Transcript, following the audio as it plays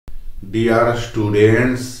Dear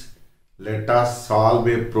students, let us solve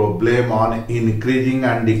a problem on increasing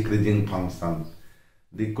and decreasing function.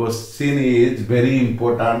 The question is very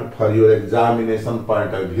important for your examination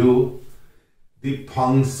point of view. The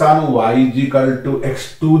function y is equal to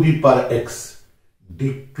x to the power x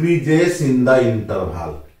decreases in the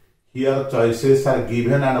interval. Here choices are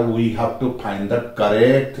given and we have to find the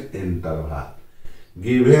correct interval.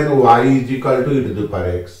 Given y is equal to e to the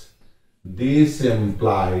power x. This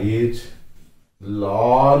implies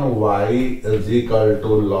ln y is equal to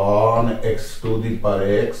ln x to the power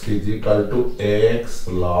x is equal to x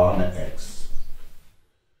ln x.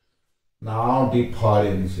 Now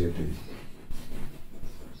differentiate it.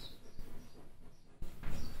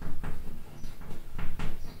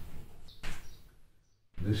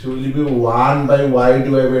 This will be 1 by y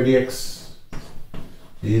divided by dx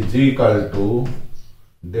is equal to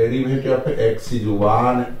derivative of x is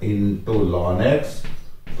 1 into ln x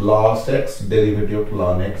plus x derivative of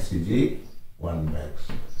ln x is 1 by x.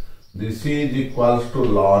 This is equals to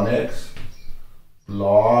ln x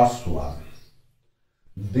plus 1.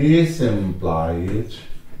 This implies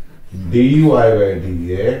dy by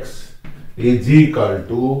dx is equal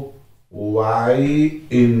to y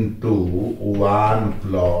into 1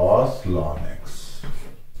 plus ln x.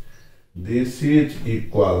 This is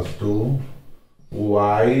equals to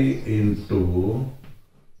y into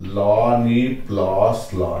ln e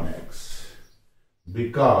plus ln x,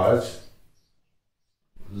 because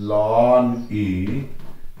ln e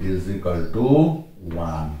is equal to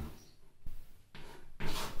 1.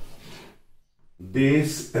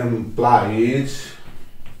 This implies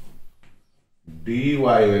dy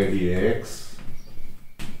by dx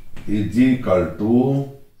is equal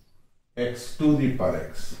to x to the power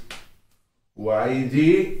x. Y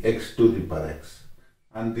is x to the power x,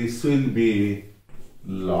 and this will be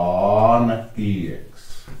ln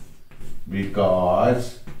ex,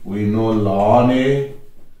 because we know ln a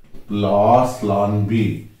plus ln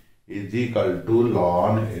b is equal to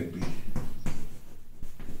ln ab.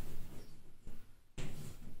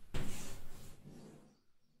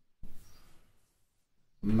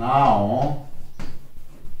 Now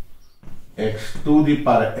x to the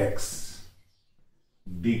power x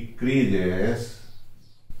decreases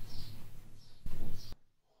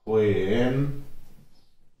when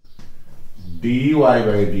dy by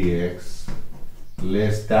dx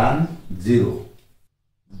less than 0.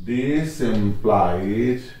 This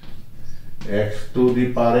implies x to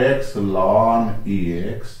the power x ln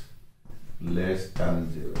ex less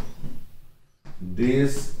than 0.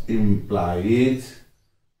 This implies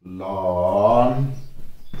ln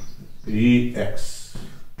ex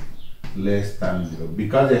less than 0,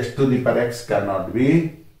 because x to the power x cannot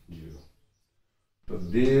be 0. So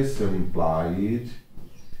this implies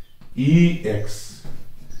ex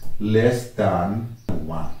less than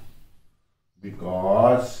 1,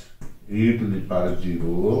 because e to the power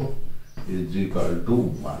 0 is equal to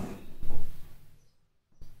 1.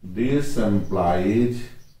 This implies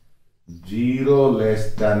 0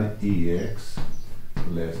 less than ex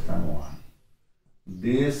less than 1.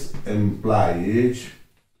 This implies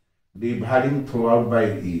dividing throughout by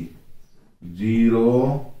e,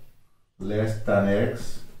 0 less than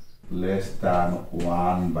x less than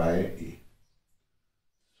 1 by e.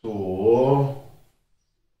 So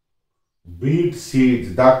bit C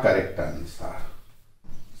is the correct answer.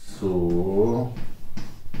 So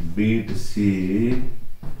bit C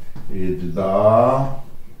is the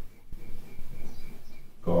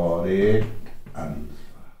correct answer.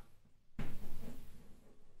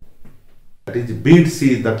 That is, bit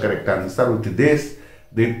C is the correct answer. With this,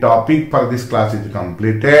 the topic for this class is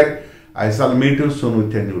completed. I shall meet you soon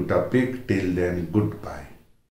with a new topic. Till then, goodbye.